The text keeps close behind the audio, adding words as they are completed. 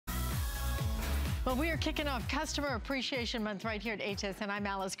Well, we are kicking off Customer Appreciation Month right here at HSN. I'm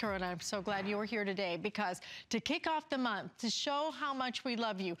Alice Curran. I'm so glad you were here today because to kick off the month, to show how much we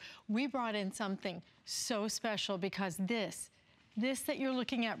love you, we brought in something so special because this that you're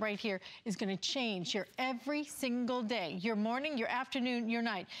looking at right here is going to change your every single day, your morning, your afternoon, your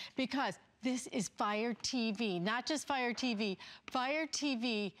night, because this is Fire TV, not just Fire TV, Fire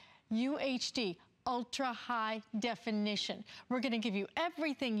TV UHD. Ultra high definition. We're gonna give you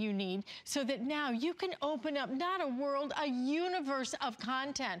everything you need so that now you can open up not a world, a universe of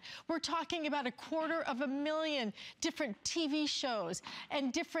content. We're talking about 250,000 different TV shows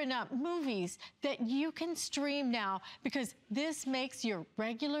and different movies that you can stream now because this makes your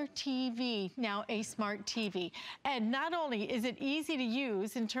regular TV now a smart TV. And not only is it easy to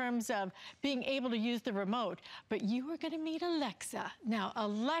use in terms of being able to use the remote, but you are gonna meet Alexa. Now,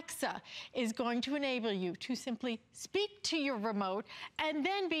 Alexa is going to enable you to simply speak to your remote and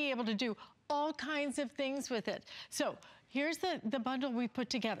then be able to do all kinds of things with it. So here's the bundle we put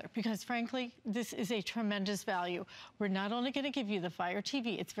together because frankly, this is a tremendous value. We're not only gonna give you the Fire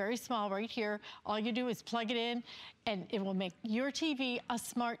TV, it's very small right here. All you do is plug it in and it will make your TV a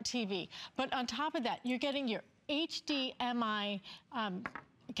smart TV. But on top of that, you're getting your HDMI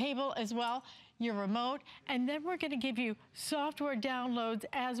cable as well, your remote, and then we're gonna give you software downloads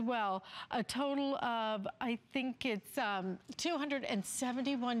as well. A total of, I think it's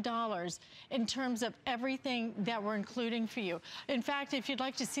 $271 in terms of everything that we're including for you. In fact, if you'd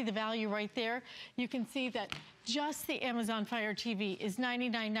like to see the value right there, you can see that just the Amazon Fire TV is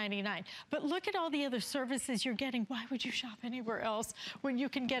 $99.99. But look at all the other services you're getting. Why would you shop anywhere else when you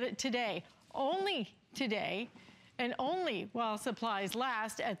can get it today? Only today. And only while supplies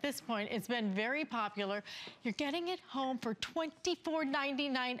last. At this point, it's been very popular. You're getting it home for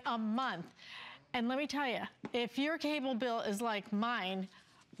 $24.99 a month. And let me tell you, if your cable bill is like mine,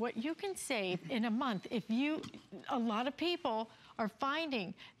 what you can save in a month, a lot of people are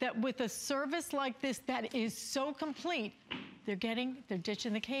finding that with a service like this that is so complete, they're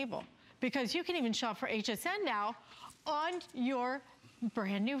ditching the cable. Because you can even shop for HSN now on your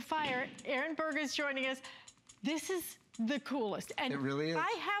brand new Fire. Aaron Berg is joining us. This is the coolest. And it really is.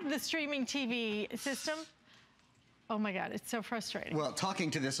 I have the streaming TV system. Oh my God, it's so frustrating. Well, talking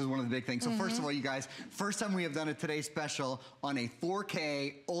to this is one of the big things. So first of all, you guys, first time we have done a Today Special on a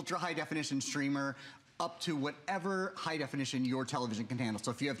 4K ultra high definition streamer up to whatever high definition your television can handle. So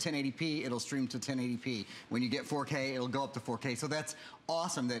if you have 1080p, it'll stream to 1080p. When you get 4K, it'll go up to 4K. So that's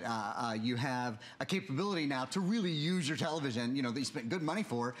awesome that you have a capability now to really use your television, you know, that you spent good money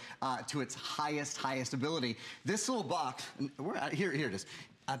for, to its highest ability. This little box, here it is.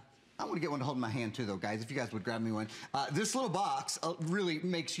 I want to get one to hold in my hand too though, guys, if you guys would grab me one. This little box really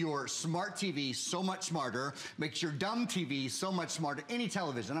makes your smart TV so much smarter, makes your dumb TV so much smarter. Any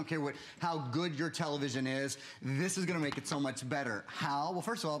television, I don't care how good your television is, this is gonna make it so much better. How? Well,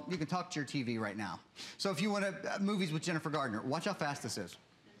 first of all, you can talk to your TV right now. So if you want movies with Jennifer Gardner, watch how fast this is.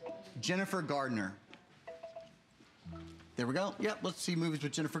 Jennifer Gardner. There we go. Yep, let's see movies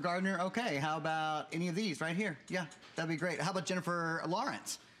with Jennifer Gardner. Okay, how about any of these right here? Yeah, that'd be great. How about Jennifer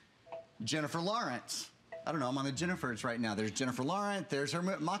Lawrence? Jennifer Lawrence. I don't know, I'm on the Jennifers right now. There's Jennifer Lawrence, there's her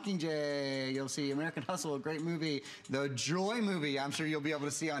Mockingjay. You'll see American Hustle, a great movie. The Joy movie, I'm sure you'll be able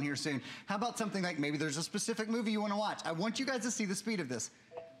to see on here soon. How about something like maybe there's a specific movie you want to watch? I want you guys to see the speed of this.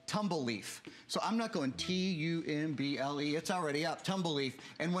 Tumbleleaf. So I'm not going T-U-M-B-L-E, it's already up, Tumbleleaf.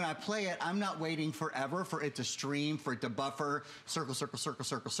 And when I play it, I'm not waiting forever for it to stream, for it to buffer, circle, circle, circle,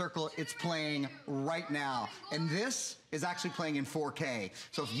 circle, circle. It's playing right now. And this is actually playing in 4K.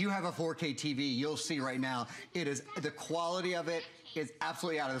 So if you have a 4K TV, you'll see right now, the quality of it is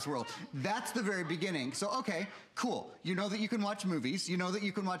absolutely out of this world. That's the very beginning. So, okay, cool. You know that you can watch movies. You know that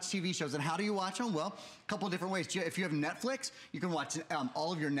you can watch TV shows. And how do you watch them? Well, a couple of different ways. If you have Netflix, you can watch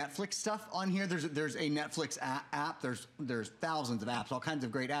all of your Netflix stuff on here. There's a Netflix app. There's thousands of apps, all kinds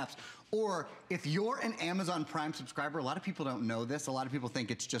of great apps. Or if you're an Amazon Prime subscriber, a lot of people don't know this. A lot of people think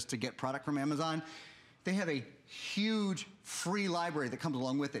it's just to get product from Amazon. They have a huge free library that comes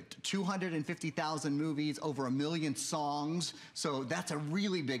along with it. 250,000 movies, over 1 million songs. So that's a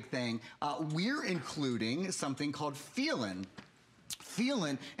really big thing. We're including something called Feelin'.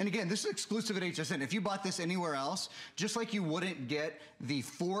 Feelin', and again, this is exclusive at HSN. If you bought this anywhere else, just like you wouldn't get the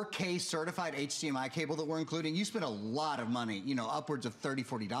 4K certified HDMI cable that we're including, you spend a lot of money, you know, upwards of $30,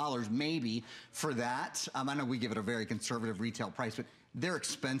 $40 maybe for that. I know we give it a very conservative retail price, but they're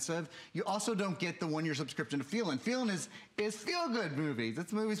expensive. You also don't get the 1-year subscription to Feelin'. Feelin' is feel-good movies.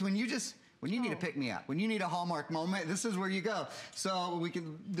 It's movies when you just When you need to pick me up, when you need a Hallmark moment, this is where you go. So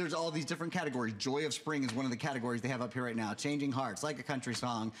there's all these different categories. Joy of Spring is one of the categories they have up here right now. Changing Hearts, Like a Country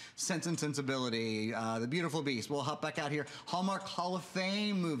Song, Sense and Sensibility, The Beautiful Beast. We'll hop back out here. Hallmark Hall of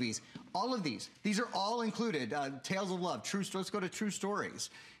Fame movies. All of these are all included. Tales of Love, True Stories. Let's go to True Stories.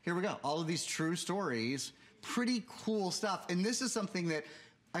 Here we go. All of these true stories, pretty cool stuff. And this is something that,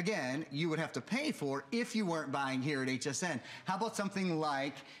 again, you would have to pay for if you weren't buying here at HSN. How about something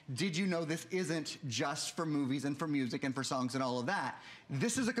like, did you know this isn't just for movies and for music and for songs and all of that?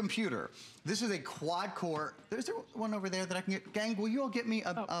 This is a computer. This is a quad-core. There's one over there that I can get. Gang, will you all get me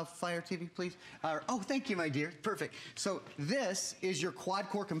a Fire TV, please? Oh, thank you, my dear. Perfect. So this is your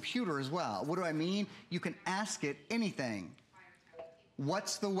quad-core computer as well. What do I mean? You can ask it anything.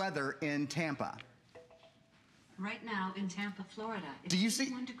 What's the weather in Tampa? Right now in Tampa, Florida, it's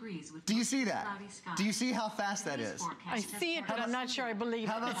 51 degrees with do you see that? cloudy skies. Do you see how fast that is? I see it, but I'm not sure I believe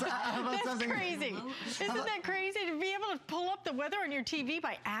it. That's crazy. Isn't that crazy to be able to pull up the weather on your TV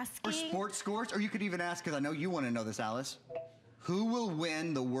by asking? Or sports scores, or you could even ask, because I know you want to know this, Alice. Who will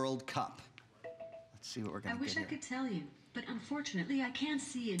win the World Cup? Let's see what we're going to get here. I wish I could tell you, but unfortunately I can't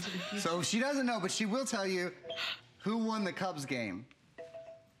see into the future. So she doesn't know, but she will tell you who won the Cubs game.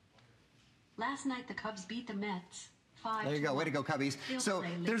 Last night, the Cubs beat the Mets 5-1. There you go. Way to go, Cubbies. So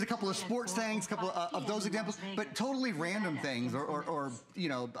there's a couple of sports things, a couple of those examples, but totally random things or you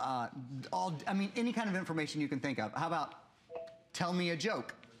know, I mean, any kind of information you can think of. How about tell me a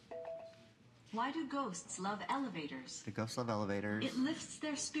joke? Why do ghosts love elevators? The ghosts love elevators. It lifts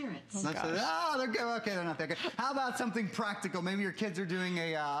their spirits. Oh, they're good. Okay, they're not that good. How about something practical? Maybe your kids are doing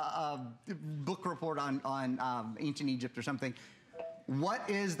a book report on ancient Egypt or something. What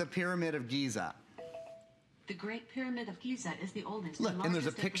is the Pyramid of Giza? The Great Pyramid of Giza is the oldest. Look, and there's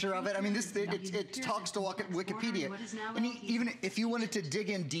a picture of it. I mean, it talks to Wikipedia. And even if you wanted to dig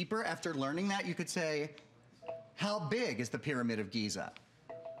in deeper after learning that, you could say, how big is the Pyramid of Giza?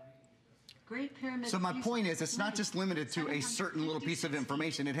 Great Pyramid so my point is, it's not just limited to a certain little piece of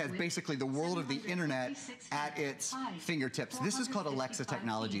information. It has basically the world of the internet at its fingertips. This is called Alexa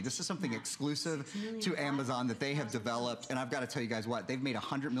technology. This is something exclusive to Amazon that they have developed. And I've got to tell you guys what, they've made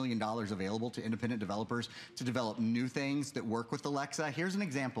 $100 million available to independent developers to develop new things that work with Alexa. Here's an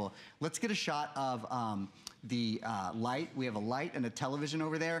example. Let's get a shot of the light. We have a light and a television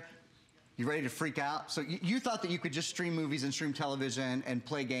over there. You ready to freak out? So you thought that you could just stream movies and stream television and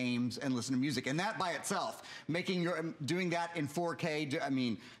play games and listen to music, and that by itself, doing that in 4K, I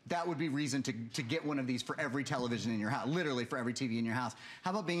mean, that would be reason to get one of these for every television in your house, literally for every TV in your house.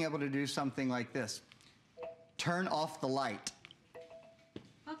 How about being able to do something like this? Turn off the light.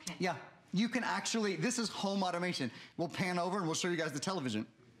 Okay. Yeah, you can actually, this is home automation. We'll pan over and we'll show you guys the television.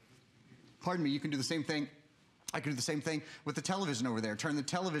 Pardon me, you can do the same thing. I can do the same thing with the television over there. Turn the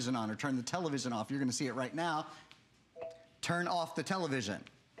television on or turn the television off. You're going to see it right now. Turn off the television.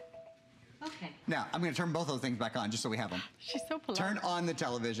 Okay. Now, I'm going to turn both of those things back on just so we have them. She's so polite. Turn on the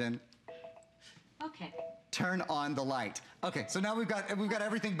television. Okay. Turn on the light. Okay, so now we've got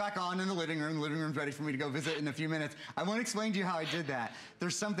everything back on in the living room. The living room's ready for me to go visit in a few minutes. I want to explain to you how I did that.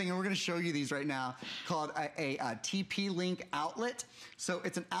 There's something, and we're going to show you these right now, called a TP-Link outlet. So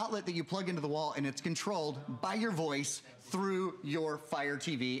it's an outlet that you plug into the wall, and it's controlled by your voice through your Fire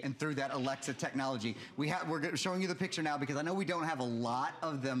TV and through that Alexa technology. We're showing you the picture now because I know we don't have a lot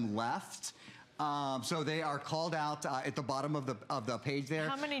of them left. So they are called out at the bottom of the page there.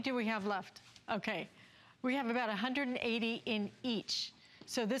 How many do we have left? Okay. We have about 180 in each.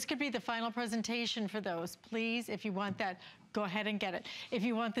 So this could be the final presentation for those. Please, if you want that, go ahead and get it. If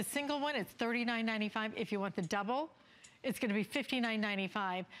you want the single one, it's $39.95. If you want the double, it's going to be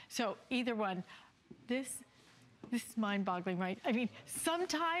 $59.95. So either one. This is mind-boggling, right? I mean,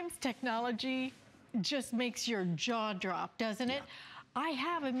 sometimes technology just makes your jaw drop, doesn't it? I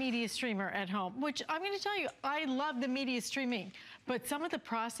have a media streamer at home, which I'm going to tell you, I love the media streaming, but some of the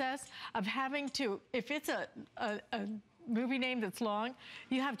process of having to, if it's a movie name that's long,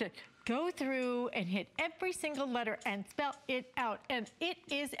 you have to go through and hit every single letter and spell it out, and it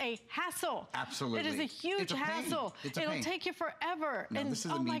is a hassle. Absolutely. It is a huge hassle. It'll take you forever. No, and this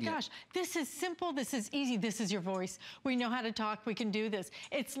is oh my immediate. gosh, this is simple, this is easy, this is your voice. We know how to talk, we can do this.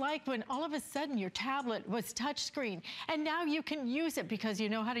 It's like when all of a sudden your tablet was touchscreen, and now you can use it because you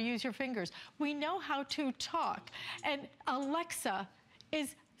know how to use your fingers. We know how to talk, and Alexa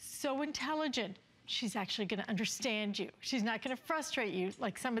is so intelligent. She's actually going to understand you. She's not going to frustrate you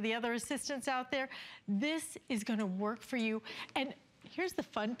like some of the other assistants out there. This is going to work for you. And here's the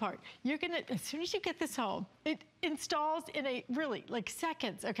fun part. You're going to, as soon as you get this home, installs in like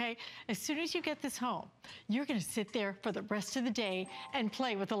seconds, okay? As soon as you get this home, you're gonna sit there for the rest of the day and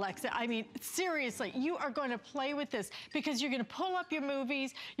play with Alexa. I mean, seriously, you are going to play with this because you're gonna pull up your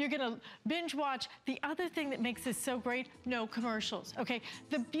movies, you're gonna binge watch. The other thing that makes this so great, no commercials, okay?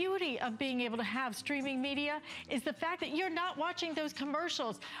 The beauty of being able to have streaming media is the fact that you're not watching those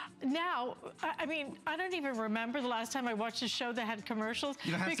commercials. Now, I mean, I don't even remember the last time I watched a show that had commercials.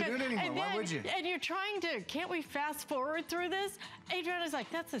 You don't have to do it anymore, why would you? And you're trying to, can't we fast forward through this? Adriana's like,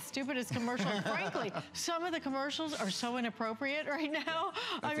 that's the stupidest commercial. And frankly, some of the commercials are so inappropriate right now.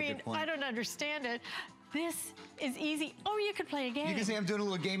 I mean, I don't understand it. This is easy. Oh, you could play a game. You can say I'm doing a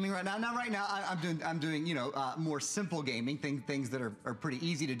little gaming right now. Now, right now, I'm doing you know, more simple gaming, things that are pretty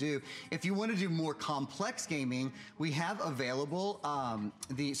easy to do. If you want to do more complex gaming, we have available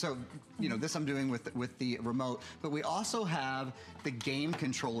so you know, this I'm doing with the remote, but we also have the game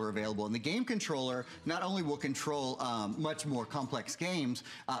controller available. And the game controller not only will control much more complex games,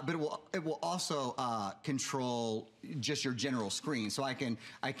 but it will also control just your general screen. So I can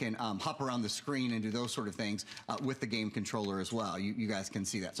hop around the screen and do those sort of things with the game controller as well. You guys can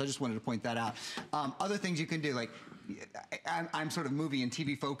see that. So I just wanted to point that out. Other things you can do, like I'm sort of movie and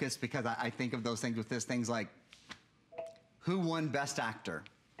TV focused because I think of those things with this, things like who won Best Actor?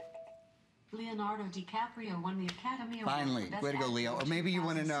 Leonardo DiCaprio won the Academy Award. Finally, way to go, Leo. Or maybe you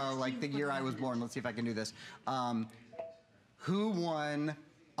want to know, like, the year I was born. Let's see if I can do this. Who won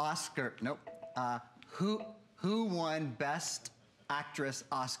Oscar? Nope. Who won Best Actress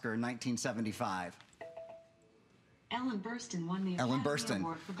Oscar 1975? Ellen Burstyn won the Ellen Academy Burstyn,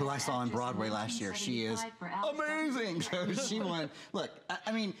 Award for who I Best saw on Actress Broadway in last year. She is 1975 for Alice amazing. So she won. Look,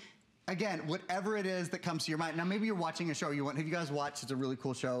 I mean, again, whatever it is that comes to your mind. Now, maybe you're watching a show you want. Have you guys watched? It's a really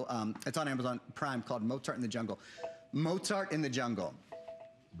cool show. It's on Amazon Prime called Mozart in the Jungle. Mozart in the Jungle.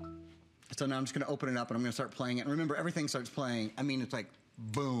 So now I'm just going to open it up and I'm going to start playing it. And remember, everything starts playing. I mean, it's like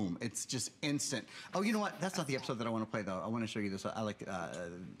boom. It's just instant. Oh, you know what? That's not the episode that I want to play, though. I want to show you this. I like.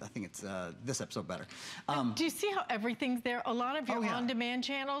 I think it's this episode better. Do you see how everything's there? A lot of your on-demand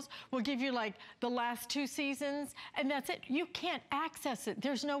channels will give you like the last 2 seasons, and that's it. You can't access it.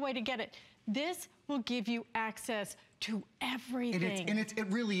 There's no way to get it. This will give you access to everything. It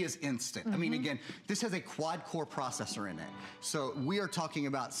really is instant. I mean, again, this has a quad-core processor in it. So we are talking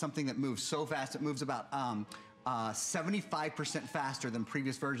about something that moves so fast. It moves about 75% faster than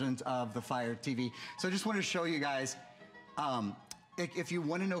previous versions of the Fire TV. So I just wanted to show you guys, if you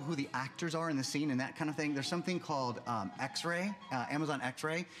want to know who the actors are in the scene and that kind of thing, there's something called X-Ray, Amazon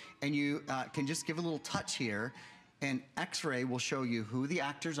X-Ray, and you can just give a little touch here, and X-Ray will show you who the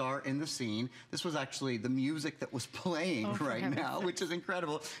actors are in the scene. This was actually the music that was playing right now, which is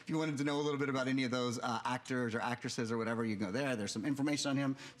incredible. If you wanted to know a little bit about any of those actors or actresses or whatever, you can go there. There's some information on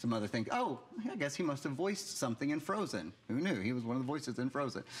him, some other things. Oh, I guess he must have voiced something in Frozen. Who knew? He was one of the voices in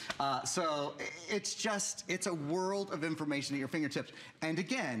Frozen. So it's a world of information at your fingertips. And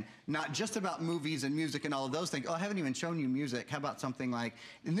again, not just about movies and music and all of those things. Oh, I haven't even shown you music. How about something like,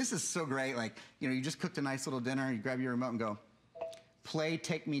 and this is so great, like, you know, you just cooked a nice little dinner, you grab your remote and go, play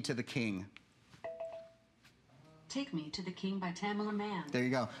Take Me to the King. Take Me to the King by Tamala Mann. There you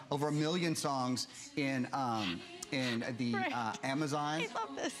go. Over 1 million songs in the Amazon. I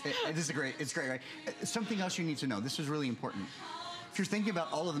love this. This is great. It's great, right? Something else you need to know. This is really important. If you're thinking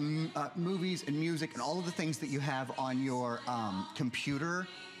about all of the movies and music and all of the things that you have on your computer,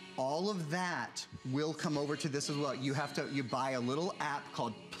 all of that will come over to this as well. You buy a little app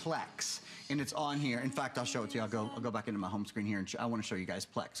called Plex, and it's on here. In fact, I'll show it to you. I'll go back into my home screen here, and I want to show you guys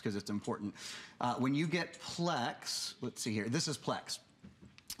Plex because it's important. When you get Plex, let's see here. This is Plex.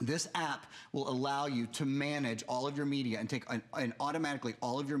 This app will allow you to manage all of your media and take and automatically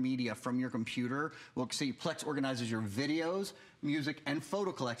all of your media from your computer. Well, see, Plex organizes your videos, music, and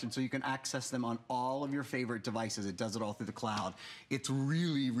photo collection so you can access them on all of your favorite devices. It does it all through the cloud. It's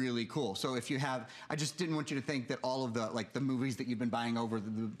really, really cool. So if you have, I just didn't want you to think that all of the movies that you've been buying over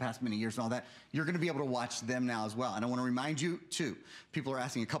the past many years and all that, you're going to be able to watch them now as well. And I want to remind you, too, people are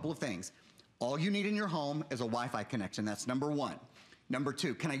asking a couple of things. All you need in your home is a Wi-Fi connection. That's number 1. Number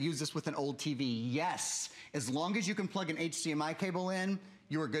 2, can I use this with an old TV? Yes. As long as you can plug an HDMI cable in,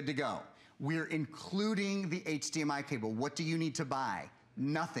 you are good to go. We're including the HDMI cable. What do you need to buy?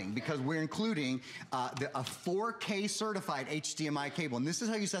 Nothing, because we're including a 4K certified HDMI cable. And this is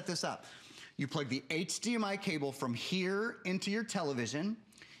how you set this up. You plug the HDMI cable from here into your television,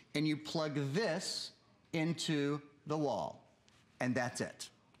 and you plug this into the wall. And that's it.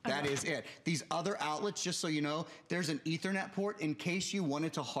 That is it. These other outlets, just so you know, there's an Ethernet port in case you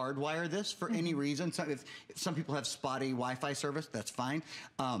wanted to hardwire this for any reason. So if some people have spotty Wi-Fi service, that's fine.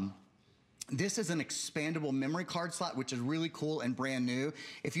 This is an expandable memory card slot, which is really cool and brand new.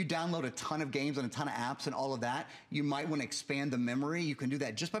 If you download a ton of games and a ton of apps and all of that, you might want to expand the memory. You can do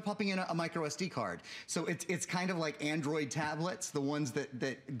that just by popping in a micro SD card. So it's kind of like Android tablets, the ones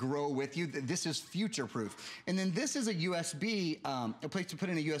that grow with you. This is future-proof. And then this is a USB, a place to put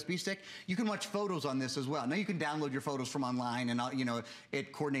in a USB stick. You can watch photos on this as well. Now you can download your photos from online and you know,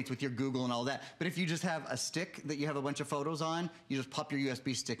 it coordinates with your Google and all that. But if you just have a stick that you have a bunch of photos on, you just pop your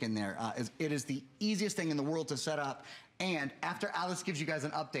USB stick in there. It is the easiest thing in the world to set up. And after Alice gives you guys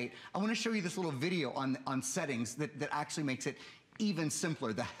an update, I want to show you this little video on settings that actually makes it even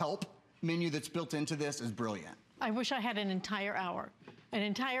simpler. The help menu that's built into this is brilliant. I wish I had an entire hour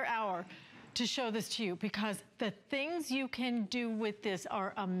to show this to you, because the things you can do with this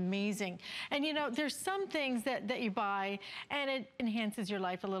are amazing. And you know, there's some things that you buy and it enhances your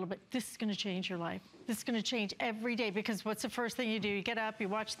life a little bit. This is gonna change your life. This is gonna change every day, because what's the first thing you do? You get up, you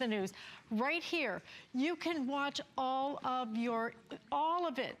watch the news. Right here, you can watch all of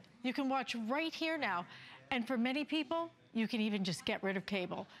it. You can watch right here now. And for many people, you can even just get rid of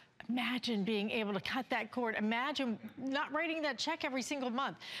cable. Imagine being able to cut that cord. Imagine not writing that check every single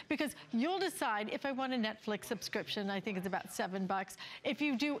month, because you'll decide, if I want a Netflix subscription, I think it's about $7. If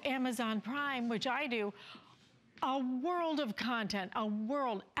you do Amazon Prime, which I do, a world of content, a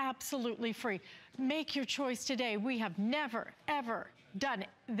world absolutely free. Make your choice today. We have never, ever done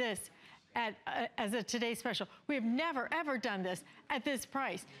this as a Today Special. We have never, ever done this at this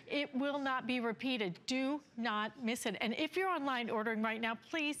price. It will not be repeated. Do not miss it. And if you're online ordering right now,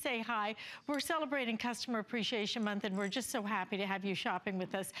 please say hi. We're celebrating Customer Appreciation Month, and we're just so happy to have you shopping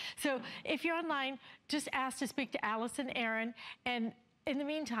with us. So if you're online, just ask to speak to Alice and Aaron. And in the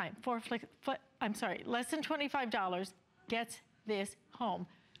meantime, less than $25 gets this home.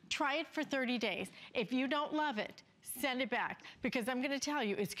 Try it for 30 days. If you don't love it, send it back, because I'm going to tell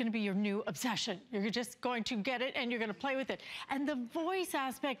you, it's going to be your new obsession. You're just going to get it and you're going to play with it. And the voice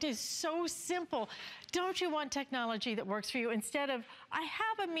aspect is so simple. Don't you want technology that works for you? Instead of, I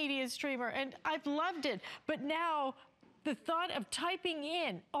have a media streamer and I've loved it, but now the thought of typing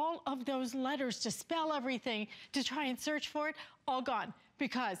in all of those letters to spell everything, to try and search for it, all gone,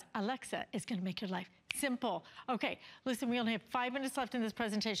 because Alexa is going to make your life simple. Okay, listen, we only have 5 minutes left in this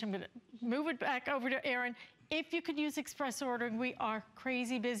presentation. I'm going to move it back over to Aaron. If you could use express ordering, we are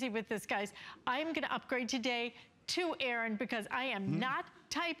crazy busy with this, guys. I'm going to upgrade today to Aaron, because I am not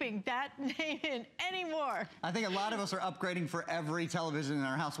typing that name in anymore. I think a lot of us are upgrading for every television in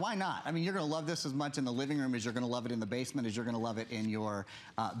our house. Why not? I mean, you're going to love this as much in the living room as you're going to love it in the basement, as you're going to love it in your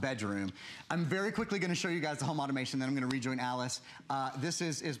bedroom. I'm very quickly going to show you guys the home automation, then I'm going to rejoin Alice. This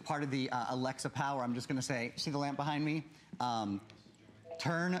is part of the Alexa power. I'm just going to say, see the lamp behind me?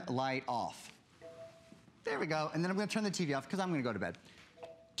 Turn light off. There we go. And then I'm going to turn the TV off, because I'm going to go to bed.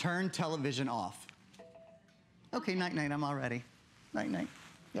 Turn television off. Okay, night-night, I'm all ready. Night-night.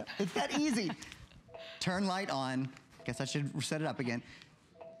 Yeah, it's that easy. Turn light on. Guess I should set it up again.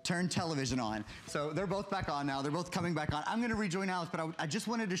 Turn television on. So they're both back on now. They're both coming back on. I'm going to rejoin Alice, but I just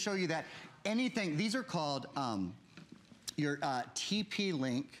wanted to show you that anything, these are called your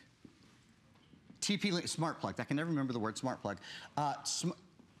TP-Link smart plug. I can never remember the word smart plug.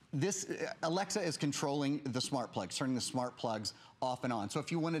 This Alexa is controlling the smart plugs, turning the smart plugs off and on. So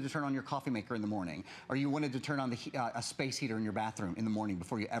if you wanted to turn on your coffee maker in the morning, or you wanted to turn on a space heater in your bathroom in the morning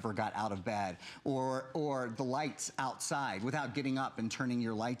before you ever got out of bed, or the lights outside without getting up and turning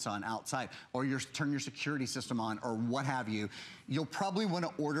your lights on outside, or turn your security system on, or what have you, you'll probably want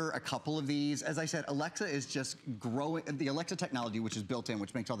to order a couple of these. As I said, Alexa is just growing. The Alexa technology, which is built in,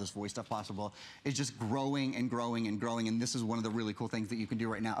 which makes all this voice stuff possible, is just growing and growing and growing. And this is one of the really cool things that you can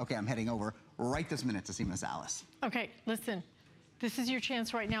do right now. Okay, I'm heading over right this minute to see Miss Alice. Okay, listen. This is your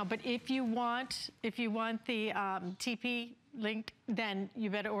chance right now, but if you want the TP-Link, then you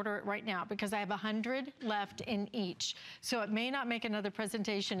better order it right now, because I have 100 left in each. So it may not make another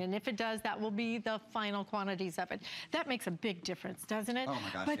presentation, and if it does, that will be the final quantities of it. That makes a big difference, doesn't it? Oh my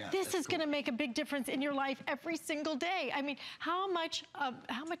gosh, but yeah, this is gonna make a big difference in your life every single day. I mean, how much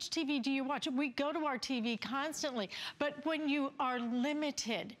TV do you watch? We go to our TV constantly, but when you are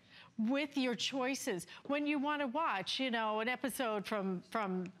limited with your choices, when you want to watch, you know, an episode from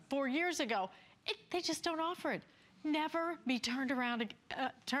 4 years ago, they just don't offer it. Never be turned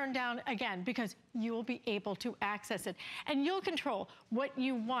down again, because you'll be able to access it and you'll control what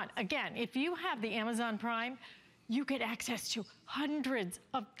you want. Again, if you have the Amazon Prime, you get access to hundreds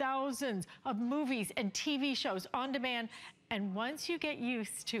of thousands of movies and TV shows on demand. And once you get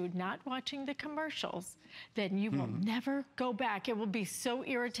used to not watching the commercials, then you will never go back. It will be so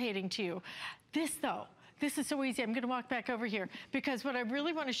irritating to you. This, though, this is so easy. I'm gonna walk back over here because what I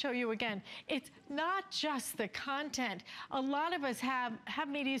really wanna show you again, it's not just the content. A lot of us have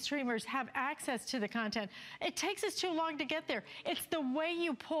media streamers, have access to the content. It takes us too long to get there. It's the way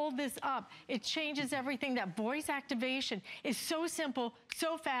you pull this up. It changes everything. That voice activation is so simple,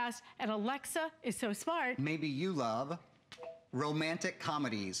 so fast, and Alexa is so smart. Maybe you love romantic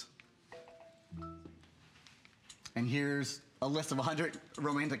comedies. And here's a list of 100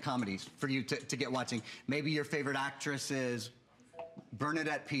 romantic comedies for you to get watching. Maybe your favorite actress is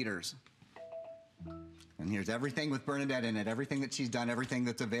Bernadette Peters. And here's everything with Bernadette in it, everything that she's done, everything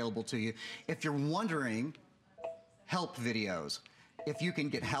that's available to you. If you're wondering, help videos. If you can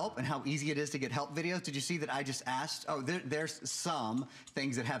get help and how easy it is to get help videos, did you see that I just asked? Oh, there's some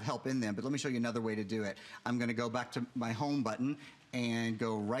things that have help in them, but let me show you another way to do it. I'm gonna go back to my home button and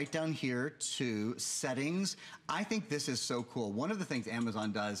go right down here to settings. I think this is so cool. One of the things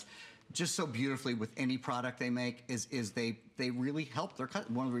Amazon does just so beautifully with any product they make is they really help their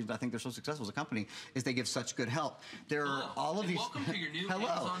customers. One of the reasons I think they're so successful as a company is they give such good help. There are all of these. Welcome to your new Hello.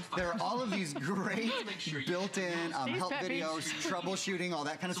 Amazon There are all of these great built-in help videos, troubleshooting, all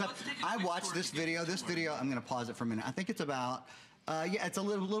that kind of stuff. I watched this video. I'm going to pause it for a minute. I think it's about. Yeah, it's a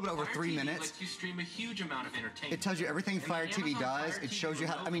little bit over 3 minutes. Lets you stream a huge amount of entertainment. It tells you everything Fire TV does. It shows you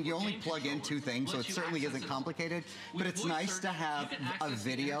how, I mean, you only plug in 2 things, so it certainly isn't complicated, but it's nice to have a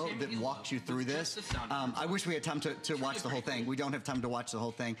video that walks you through this. I wish we had time to watch the whole thing. We don't have time to watch the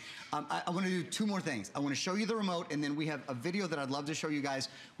whole thing. I want to do 2 more things. I want to show you the remote, and then we have a video that I'd love to show you guys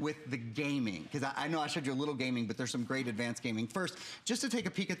with the gaming, because I know I showed you a little gaming, but there's some great advanced gaming. First, just to take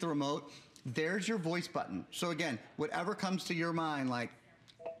a peek at the remote, there's your voice button. So again, whatever comes to your mind, like,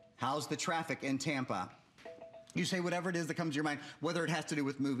 how's the traffic in Tampa? You say whatever it is that comes to your mind, whether it has to do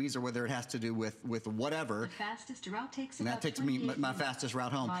with movies or whether it has to do with whatever. The fastest route takes and that takes me my fastest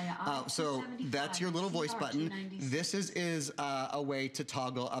route home. So that's your little voice button. This is a way to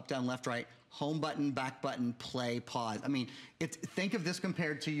toggle up, down, left, right, home button, back button, play, pause. I mean, think of this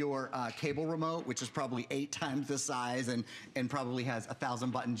compared to your cable remote, which is probably 8 times the size and probably has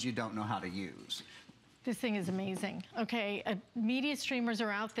 1,000 buttons you don't know how to use. This thing is amazing, okay? Media streamers are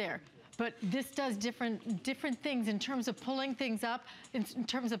out there, but this does different things in terms of pulling things up, in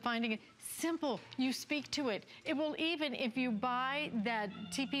terms of finding it. Simple, you speak to it. It will even, if you buy that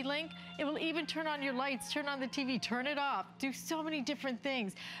TP link, it will even turn on your lights, turn on the TV, turn it off, do so many different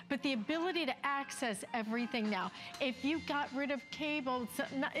things. But the ability to access everything now. If you got rid of cable,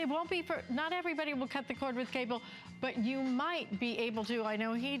 it won't be for, not everybody will cut the cord with cable, but you might be able to, I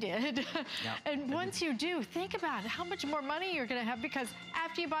know he did. Yep. And once you do, think about how much more money you're gonna have, because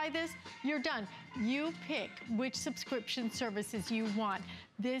after you buy this, you're done. You pick which subscription services you want.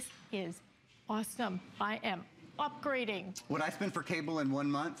 This is awesome. I am upgrading. What I spend for cable in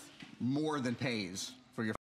 1 month, more than pays